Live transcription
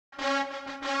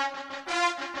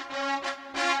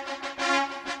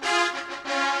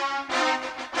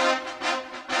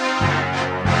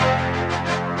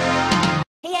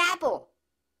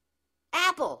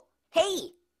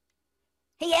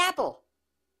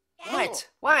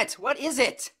What? What is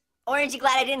it? Orange, you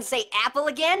glad I didn't say apple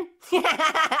again?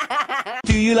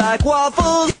 Do you like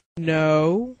waffles?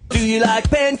 No. Do you like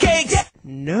pancakes?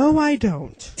 No, I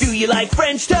don't. Do you like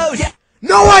French toast?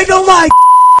 No, I don't like.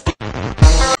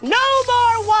 No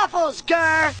more waffles,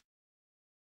 Gurr!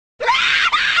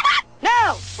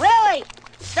 No, really!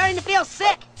 Starting to feel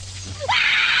sick.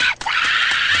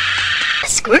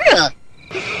 Squirrel!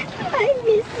 I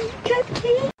miss you,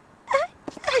 Cupcake.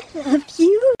 I love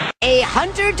you. A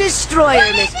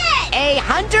hunter-destroyer, Miss. A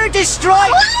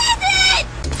hunter-destroyer.